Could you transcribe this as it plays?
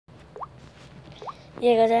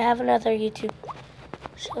Yeah, guys, I have another YouTube.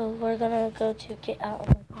 So we're gonna go to get out of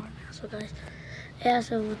my car now. So guys, yeah,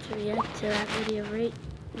 so let's react to that video right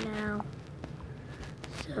now.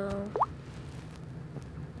 So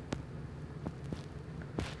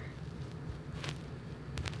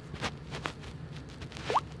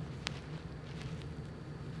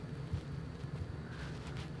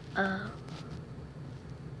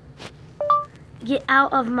get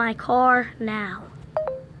out of my car now.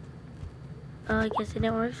 I guess it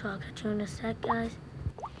didn't work, so I'll catch you in a sec, guys.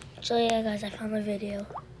 So yeah, guys, I found the video.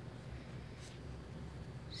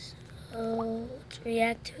 So let's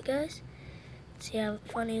react to it, guys. See how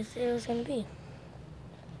funny this video is gonna be.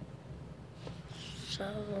 So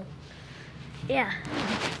yeah.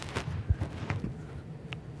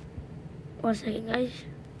 1 second, guys.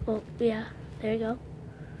 Oh yeah, there you go.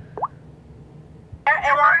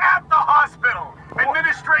 You are at the hospital.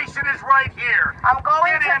 Administration is right here. I'm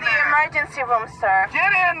going Get to in the there. emergency room, sir.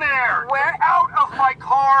 Get in there. Where- Get out of my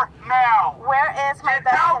car now. Where is my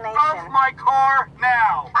Get out destination? of my car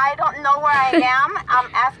now. I don't know where I am. I'm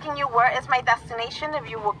asking you where is my destination. If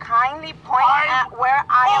you will kindly point at where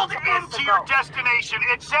I am pulled supposed into to your go. destination.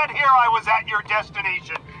 It said here I was at your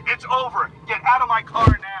destination. It's over. Get out of my car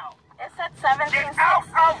now. It said Get out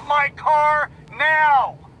 1760. of my car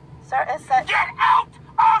now. Sir, it said... Get out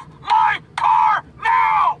of my car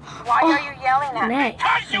now. Why are you yelling at me? Neck.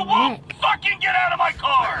 Because you won't fucking get out of my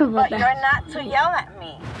car. But you're not to yell at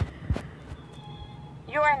me.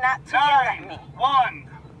 You are not to yell at me. 9-1.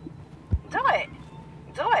 Do it.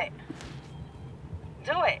 Do it.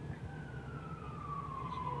 Do it.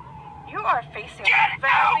 You are facing Get out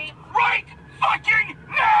very... right fucking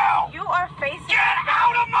now. You are facing... Get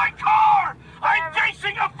out of my car. I'm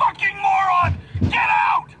facing a fucking moron. Get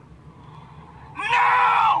out.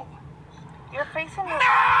 Now. You're facing...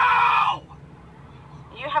 Now.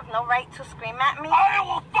 You have no right to scream at me? I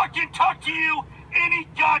will fucking talk to you any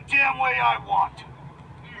goddamn way I want.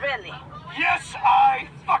 Really? Yes, I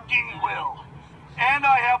fucking will. And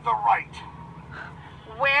I have the right.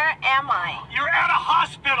 Where am I? You're at a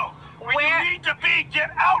hospital. Where Where- you need to be.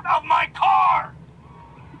 Get out of my car.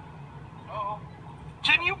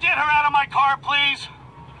 Can you get her out of my car, please?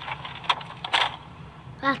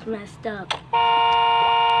 That's messed up. So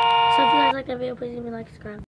if you guys like that video, please leave me a like, subscribe.